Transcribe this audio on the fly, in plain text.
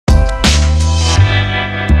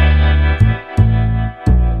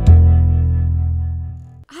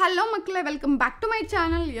welcome back to my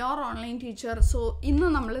channel, your online teacher. So, ഇന്ന്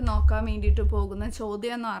നമ്മൾ നോക്കാൻ വേണ്ടിയിട്ട് പോകുന്ന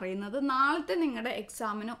ചോദ്യം എന്ന് പറയുന്നത് നാളത്തെ നിങ്ങളുടെ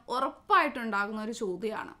എക്സാമിന് ഉറപ്പായിട്ടുണ്ടാകുന്ന ഒരു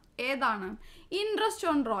ചോദ്യമാണ്. ഏതാണ്? Interest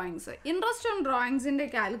on drawings. Interest on ഡ്രോയിങ്സിൻ്റെ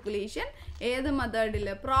calculation ഏത് മെത്തേഡിൽ?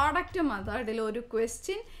 പ്രോഡക്റ്റ് മെത്തേഡിൽ ഒരു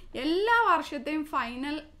ക്വസ്റ്റ്യൻ എല്ലാ വർഷത്തെയും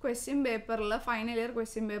ഫൈനൽ ഇയർ ക്വസ്റ്റ്യൻ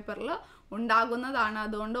പേപ്പറിൽ ഉണ്ടാകുന്നതാണ്.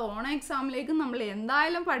 അതുകൊണ്ട് ഓണം എക്സാമിലേക്ക് നമ്മൾ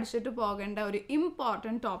എന്തായാലും പഠിച്ചിട്ട് പോകേണ്ട ഒരു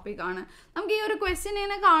ഇമ്പോർട്ടൻറ്റ് ടോപ്പിക്കാണ്. നമുക്ക് ഈ ഒരു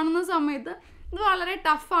ക്വസ്റ്റ്യനെ കാണുന്ന സമയത്ത് ഇത് വളരെ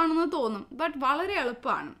ടഫാണെന്ന് തോന്നും, ബട്ട് വളരെ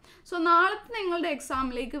എളുപ്പമാണ്. സോ നാളത്തെ നിങ്ങളുടെ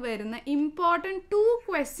എക്സാമിലേക്ക് വരുന്ന ഇമ്പോർട്ടൻറ്റ് 2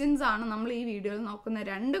 ക്വസ്റ്റ്യൻസ് ആണ് നമ്മൾ ഈ വീഡിയോയിൽ നോക്കുന്ന.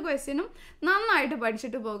 2 ക്വസ്റ്റ്യനും നന്നായിട്ട്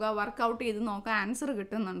പഠിച്ചിട്ട് പോകുക, വർക്കൗട്ട് ചെയ്ത് നോക്കുക, ആൻസർ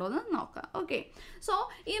കിട്ടുന്നുണ്ടോ എന്ന് നോക്കുക. Okay, so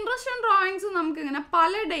interest on drawings നമുക്കിങ്ങനെ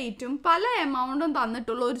പല ഡേറ്റും പല എമൗണ്ടും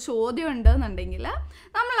തന്നിട്ടുള്ള ഒരു ചോദ്യം ഉണ്ടെന്നുണ്ടെങ്കിൽ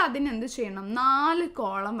നമ്മൾ അതിനെന്ത് ചെയ്യണം? 4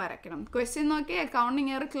 കോളം വരയ്ക്കണം. ക്വസ്റ്റ്യൻ നോക്കി,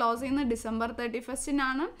 അക്കൗണ്ടിങ് ഇയർ ക്ലോസ് ചെയ്യുന്ന December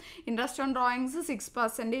 31st. Interest on drawings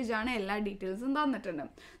 6% ആണ്. എല്ലാ ഡീറ്റെയിൽസും തന്നിട്ടുണ്ട്.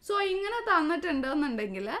 സോ ഇങ്ങനെ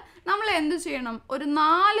തന്നിട്ടുണ്ടെന്നുണ്ടെങ്കിൽ നമ്മൾ എന്ത് ചെയ്യണം? ഒരു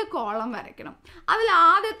 4 കോളം വരയ്ക്കണം. അതിൽ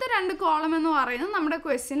ആദ്യത്തെ 2 കോളം എന്ന് പറയുന്നത് നമ്മുടെ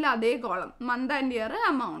ക്വസ്റ്റ്യനിൽ അതേ column, month and year,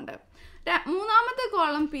 amount. 3ാമത്തെ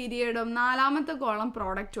column പീരിയഡും 4ാമത്തെ column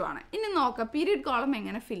പ്രോഡക്റ്റുമാണ്. ഇനി നോക്കാം പീരിയഡ് കോളം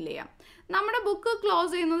എങ്ങനെ ഫില്ല് ചെയ്യാം. നമ്മുടെ ബുക്ക്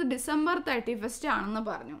ക്ലോസ് ചെയ്യുന്നത് December 31st ആണെന്ന്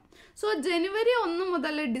പറഞ്ഞു. സോ ജനുവരി 1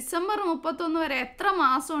 മുതൽ December 31 വരെ എത്ര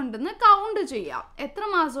മാസം ഉണ്ടെന്ന് കൗണ്ട് ചെയ്യാം. എത്ര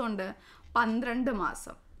മാസമുണ്ട്? 12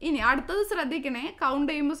 മാസം. ഇനി അടുത്തത് ശ്രദ്ധിക്കണേ, കൗണ്ട്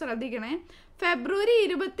ചെയ്യുമ്പോൾ ശ്രദ്ധിക്കണേ. ഫെബ്രുവരി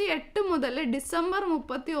 28 മുതൽ December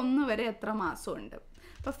 31 വരെ എത്ര മാസമുണ്ട്?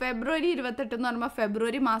 അപ്പോൾ ഫെബ്രുവരി 28 എന്ന് പറയുമ്പോൾ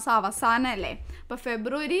ഫെബ്രുവരി മാസം അവസാനമല്ലേ. അപ്പോൾ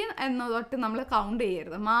ഫെബ്രുവരി എന്ന് തൊട്ട് നമ്മൾ കൗണ്ട്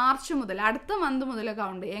ചെയ്യരുത്. മാർച്ച് മുതൽ, അടുത്ത മന്ത് മുതൽ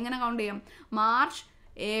കൗണ്ട് ചെയ്യും. എങ്ങനെ കൗണ്ട് ചെയ്യും? March,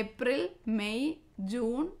 April, May,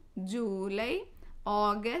 June, July,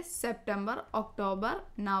 August, September, October,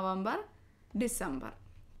 November, December.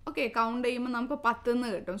 Okay, count ചെയ്യുമ്പോൾ നമുക്ക് 10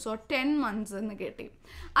 കിട്ടും. സോ 10 months എന്ന് കിട്ടി.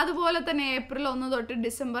 അതുപോലെ തന്നെ ഏപ്രിൽ 1 തൊട്ട്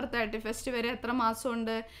December 31st വരെ എത്ര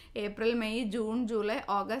മാസമുണ്ട്? April, May, June, July,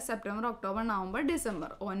 August, September, October, November, December.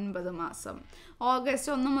 9 മാസം.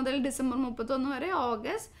 ഓഗസ്റ്റ് 1 മുതൽ December 31 വരെ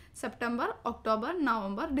August, September, October,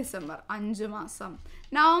 November, December. 5 മാസം.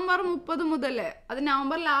 നവംബർ 30 മുതൽ, അത്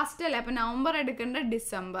നവംബർ ലാസ്റ്റ് അല്ലേ, അപ്പോൾ നവംബർ എടുക്കേണ്ട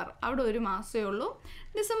ഡിസംബർ, അവിടെ 1 മാസമേ ഉള്ളൂ.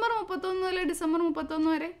 December 31 മുതൽ December 31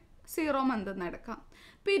 വരെ 0 month എന്ന് എടുക്കാം.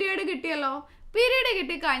 പീരിയഡ് കിട്ടിയല്ലോ. പീരിയഡ്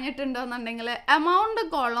കിട്ടി കഴിഞ്ഞിട്ടുണ്ടെന്നുണ്ടെങ്കിൽ എമൗണ്ട്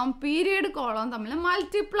കോളം പീരിയഡ് കോളം തമ്മിൽ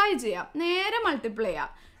മൾട്ടിപ്ലൈ ചെയ്യാം. നേരെ മൾട്ടിപ്ലൈ ചെയ്യാം.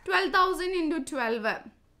 12,000 into 12,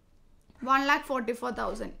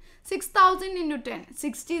 1,44,000. 6,000 into 10,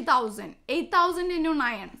 60,000. 8,000 into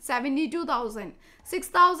 9, 72,000.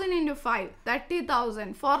 6,000 into 5, 30,000.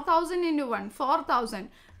 4,000 into 1, 4,000.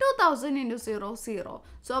 2,000 into 0, 0.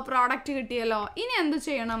 So product കിട്ടിയല്ലോ. ഇനി എന്ത്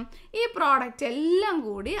ചെയ്യണം? ഈ പ്രോഡക്റ്റ് എല്ലാം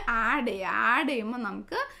കൂടി ആഡ് ചെയ്യുമ്പോൾ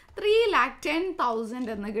നമുക്ക് 3,10,000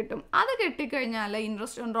 എന്ന് കിട്ടും. അത് കിട്ടിക്കഴിഞ്ഞാൽ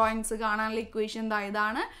ഇൻട്രസ്റ്റ് ഓൺ ഡ്രോയിങ്സ് കാണാനുള്ള ഇക്വേഷൻ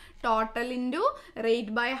ഇതാണ്. Total into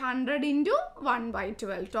rate by 100 into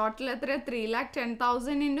 1/12. Total എത്ര?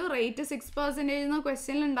 3,10,000 ഇൻറ്റു റേറ്റ് 6% എന്ന്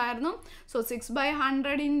ക്വസ്റ്റ്യനിൽ ഉണ്ടായിരുന്നു. So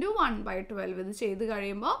 6/100 into 1/12. ഇത് ചെയ്ത്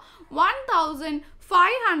കഴിയുമ്പോൾ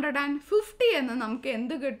 1,550 എന്ന് നമുക്ക്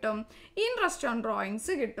എന്ത് കിട്ടും? ഇൻട്രസ്റ്റ് ഓൺ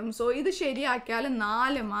ഡ്രോയിങ്സ് കിട്ടും. സോ ഇത് ശരിയാക്കിയാൽ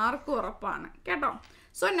 4 മാർക്ക് ഉറപ്പാണ് കേട്ടോ.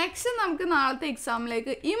 സോ നെക്സ്റ്റ് നമുക്ക് നാളത്തെ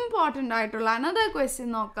എക്സാമിലേക്ക് ഇമ്പോർട്ടൻ്റ് ആയിട്ടുള്ള അനദർ ക്വസ്റ്റ്യൻ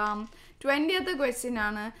നോക്കാം. 20th ക്വസ്റ്റ്യൻ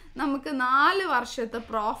ആണ്. നമുക്ക് 4 വർഷത്തെ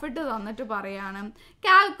പ്രോഫിറ്റ് തന്നിട്ട് പറയാണ്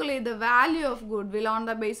calculate the value of goodwill on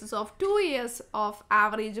the basis of 2 years of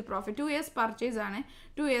average profit. 2 years purchase ആണ്.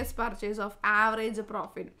 2 years purchase of average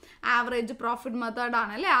profit. Average profit method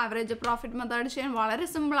ആണല്ലേ. ആവറേജ് പ്രോഫിറ്റ് മെത്തേഡ് ചെയ്യാൻ വളരെ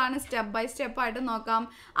സിമ്പിളാണ്. സ്റ്റെപ്പ് ബൈ സ്റ്റെപ്പ് ആയിട്ട് നോക്കാം.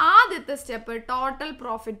 ആദ്യത്തെ സ്റ്റെപ്പ് ടോട്ടൽ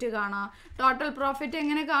പ്രോഫിറ്റ് കാണാം. Total profit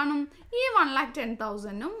എങ്ങനെ കാണും? ഈ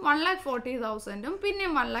 1,10,000ഉം 1,40,000ഉം പിന്നെ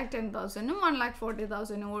 1,10,000ഉം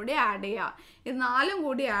 1,40,000ഉം കൂടി ആഡ് ചെയ്യുക. ഇത് 4ഉം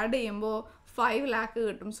കൂടി ആഡ് ചെയ്യുമ്പോൾ 5 lakh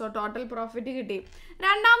കിട്ടും. സോ ടോട്ടൽ പ്രോഫിറ്റ് കിട്ടി.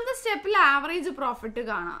 രണ്ടാമത്തെ സ്റ്റെപ്പിൽ ആവറേജ് പ്രോഫിറ്റ്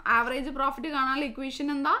കാണാം. ആവറേജ് പ്രോഫിറ്റ് കാണാനുള്ള ഇക്വേഷൻ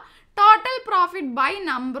എന്താ? Total profit by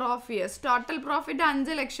number of years. Total profit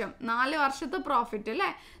 5 ലക്ഷം, 4 വർഷത്തെ പ്രോഫിറ്റ് അല്ലേ.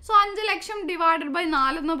 സോ 5 ലക്ഷം ഡിവൈഡഡ് ബൈ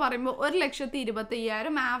 4 എന്ന് പറയുമ്പോൾ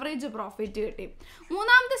 1,25,000 ആവറേജ് പ്രോഫിറ്റ് കിട്ടി.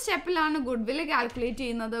 മൂന്നാമത്തെ സ്റ്റെപ്പിലാണ് ഗുഡ്വിൽ കാൽക്കുലേറ്റ്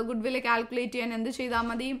ചെയ്യുന്നത്. ഗുഡ്വിൽ കാൽക്കുലേറ്റ് ചെയ്യാൻ എന്ത് ചെയ്താൽ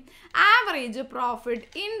മതി? Average profit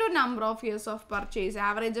into number of years of purchase.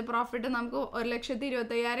 Average profit നമുക്ക്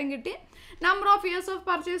 1,25,000 കിട്ടി. Number of years of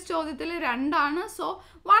purchase ചോദ്യത്തിൽ 2 ആണ്. സോ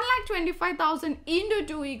 1,25,000 ഇൻറ്റു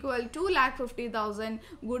 2 ഈക്വൽ 2,50,000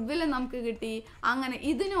 ഗുഡ്വിൽ നമുക്ക് കിട്ടി. അങ്ങനെ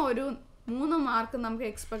ഇതിന് ഒരു 3 മാർക്ക് നമുക്ക്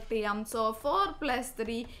എക്സ്പെക്ട് ചെയ്യാം. സോ 4 +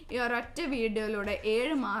 3 ഈ ഒരൊറ്റ വീഡിയോയിലൂടെ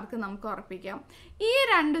 7 മാർക്ക് നമുക്ക് ഉറപ്പിക്കാം. ഈ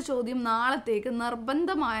 2 ചോദ്യം നാളത്തേക്ക്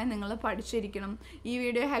നിർബന്ധമായി നിങ്ങൾ പഠിച്ചിരിക്കണം. ഈ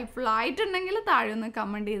വീഡിയോ ഹെൽപ്ഫുൾ ആയിട്ടുണ്ടെങ്കിൽ താഴെ ഒന്ന്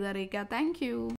കമൻറ്റ് ചെയ്ത് അറിയിക്കുക. താങ്ക്